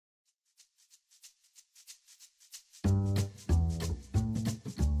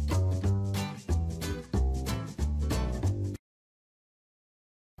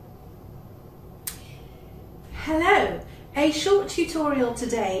Hello, a short tutorial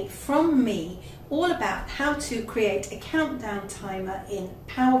today from me all about how to create a countdown timer in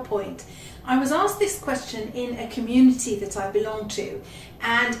PowerPoint. I was asked this question in a community that I belong to,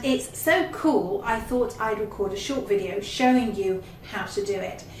 and it's so cool I thought I'd record a short video showing you how to do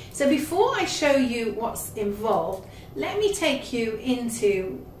it. So before I show you what's involved, let me take you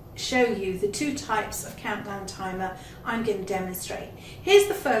into show you the two types of countdown timer I'm going to demonstrate. Here's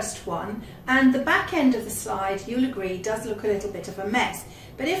the first one, and the back end of the slide, you'll agree, does look a little bit of a mess,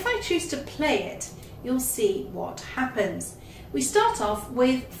 but if I choose to play it, you'll see what happens. We start off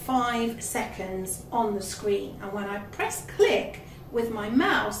with 5 seconds on the screen, and when I press click with my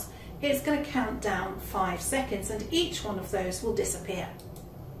mouse, it's going to count down 5 seconds, and each one of those will disappear.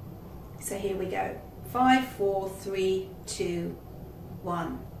 So here we go. 5, 4, 3, 2,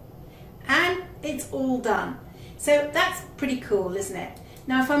 1. And it's all done. So that's pretty cool, isn't it?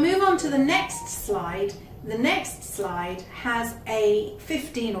 Now if I move on to the next slide has a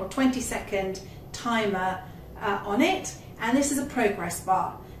 15 or 20 second timer on it, and this is a progress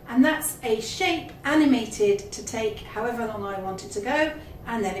bar, and that's a shape animated to take however long I want it to go,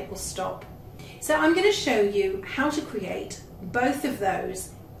 and then it will stop. So I'm going to show you how to create both of those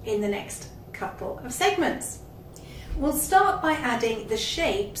in the next couple of segments. We'll start by adding the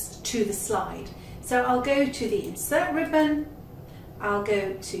shapes to the slide. So I'll go to the insert ribbon, I'll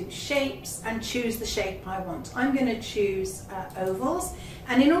go to shapes and choose the shape I want. I'm going to choose ovals,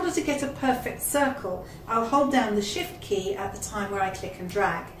 and in order to get a perfect circle, I'll hold down the shift key at the time where I click and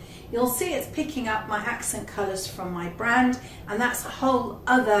drag. You'll see it's picking up my accent colours from my brand, and that's a whole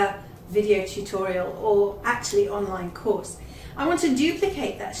other video tutorial, or actually online course. I want to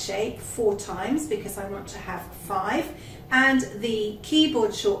duplicate that shape 4 times because I want to have 5, and the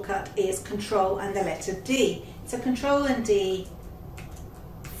keyboard shortcut is Control and the letter D. So Control and D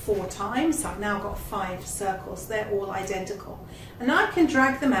 4 times, so I've now got 5 circles, they're all identical. And now I can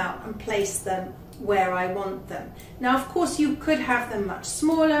drag them out and place them where I want them. Now of course you could have them much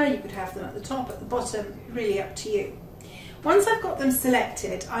smaller, you could have them at the top, at the bottom, really up to you. Once I've got them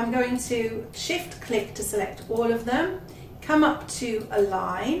selected, I'm going to shift click to select all of them, come up to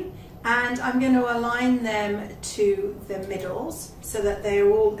align, and I'm going to align them to the middles so that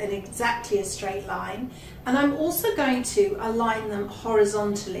they're all in exactly a straight line, and I'm also going to align them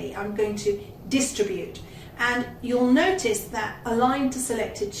horizontally. I'm going to distribute, and you'll notice that align to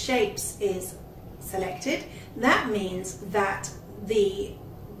selected shapes is selected. That means that the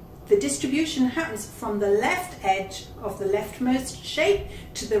distribution happens from the left edge of the leftmost shape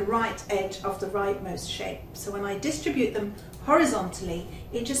to the right edge of the rightmost shape. So when I distribute them horizontally,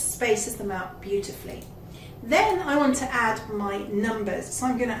 it just spaces them out beautifully. Then I want to add my numbers. So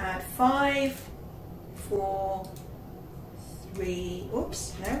I'm going to add 5, 4, 3,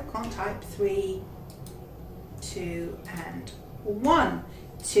 oops, no, can't type, 3, 2, and 1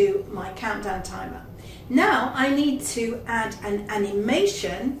 to my countdown timer. Now I need to add an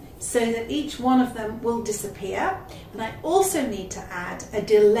animation so that each one of them will disappear, and I also need to add a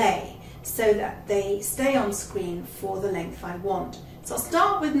delay so that they stay on screen for the length I want. So I'll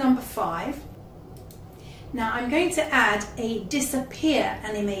start with number 5. Now I'm going to add a disappear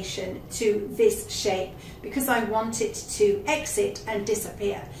animation to this shape because I want it to exit and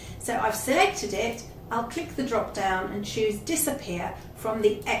disappear. So I've selected it, I'll click the drop down and choose disappear from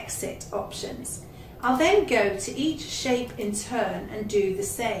the exit options. I'll then go to each shape in turn and do the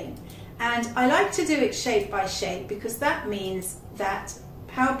same. And I like to do it shape by shape because that means that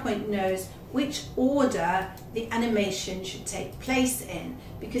PowerPoint knows which order the animation should take place in,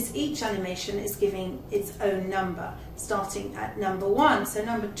 because each animation is giving its own number, starting at number 1. So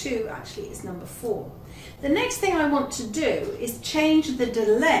number 2 actually is number 4. The next thing I want to do is change the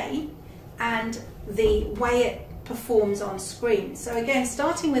delay and the way it performs on screen. So again,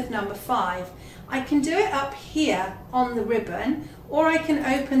 starting with number 5, I can do it up here on the ribbon, or I can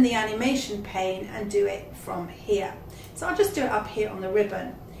open the animation pane and do it from here. So I'll just do it up here on the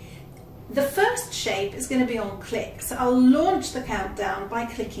ribbon. The first shape is going to be on click, so I'll launch the countdown by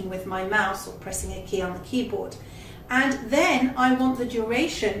clicking with my mouse or pressing a key on the keyboard. And then I want the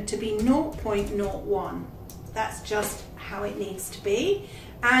duration to be 0.01. That's just how it needs to be.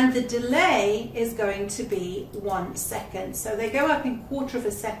 And the delay is going to be 1 second. So they go up in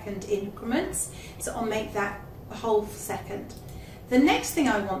 1/4 second increments, so I'll make that a whole second. The next thing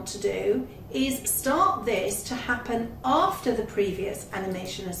I want to do is start this to happen after the previous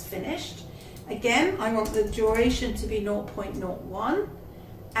animation is finished. Again, I want the duration to be 0.01,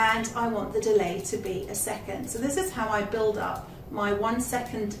 and I want the delay to be a second. So this is how I build up my 1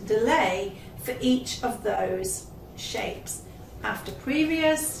 second delay for each of those shapes. After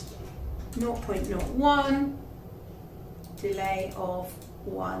previous, 0.01, delay of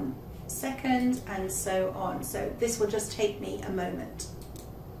 1 second, and so on. So this will just take me a moment.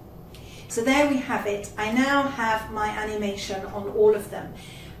 So there we have it. I now have my animation on all of them.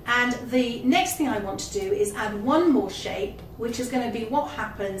 And the next thing I want to do is add one more shape, which is going to be what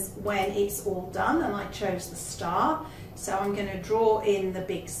happens when it's all done. And I chose the star. So I'm going to draw in the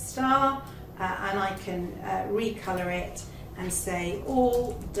big star, and I can recolor it and say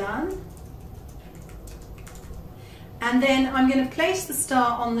all done. And then I'm going to place the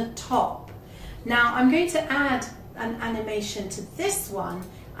star on the top. Now I'm going to add an animation to this one,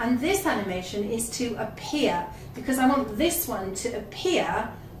 and this animation is to appear, because I want this one to appear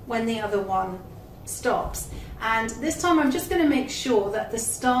when the other one stops. And this time I'm just going to make sure that the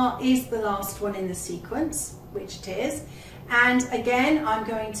star is the last one in the sequence, which it is. And again, I'm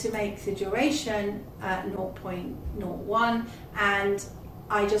going to make the duration 0.01, and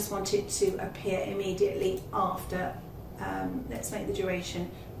I just want it to appear immediately after, let's make the duration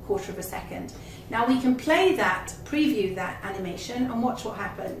 1/4 of a second. Now we can play that, preview that animation, and watch what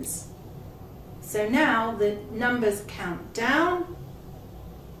happens. So now the numbers count down,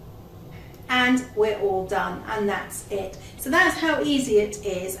 and we're all done, and that's it. So that's how easy it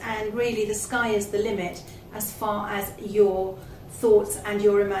is, and really the sky is the limit as far as your thoughts and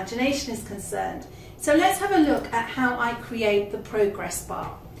your imagination is concerned. So let's have a look at how I create the progress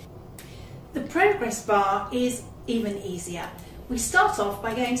bar. The progress bar is even easier. We start off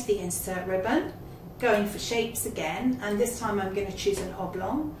by going to the insert ribbon, going for shapes again, and this time I'm going to choose an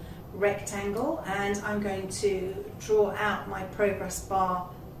oblong, rectangle, and I'm going to draw out my progress bar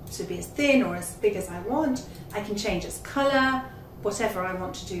to be as thin or as big as I want. I can change its colour, whatever I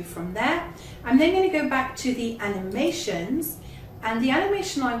want to do from there. I'm then going to go back to the animations, and the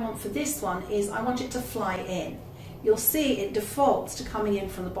animation I want for this one is I want it to fly in. You'll see it defaults to coming in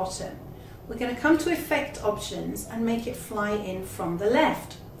from the bottom. We're going to come to effect options and make it fly in from the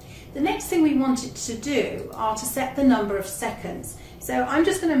left. The next thing we want it to do are to set the number of seconds. So I'm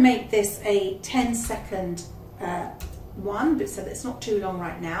just going to make this a 10-second one, so that it's not too long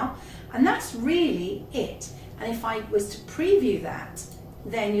right now, and that's really it. And if I was to preview that,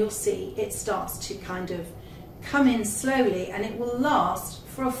 then you'll see it starts to kind of come in slowly, and it will last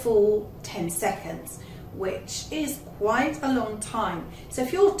for a full 10 seconds, which is quite a long time. So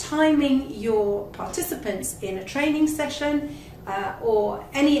if you're timing your participants in a training session or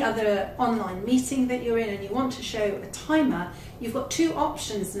any other online meeting that you're in, and you want to show a timer, you've got two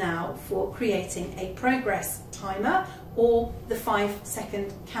options now for creating a progress timer or the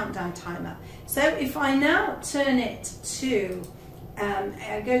 5-second countdown timer. So if I now turn it to,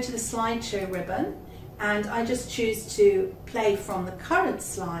 I go to the slideshow ribbon, and I just choose to play from the current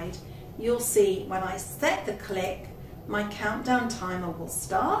slide, you'll see when I set the click, my countdown timer will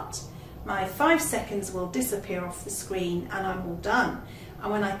start, my 5 seconds will disappear off the screen, and I'm all done.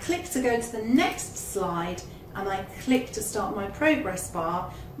 And when I click to go to the next slide, and I click to start my progress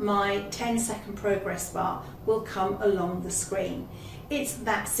bar, my 10-second progress bar will come along the screen. It's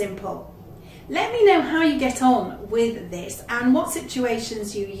that simple. Let me know how you get on with this and what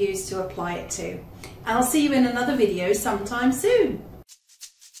situations you use to apply it to. And I'll see you in another video sometime soon.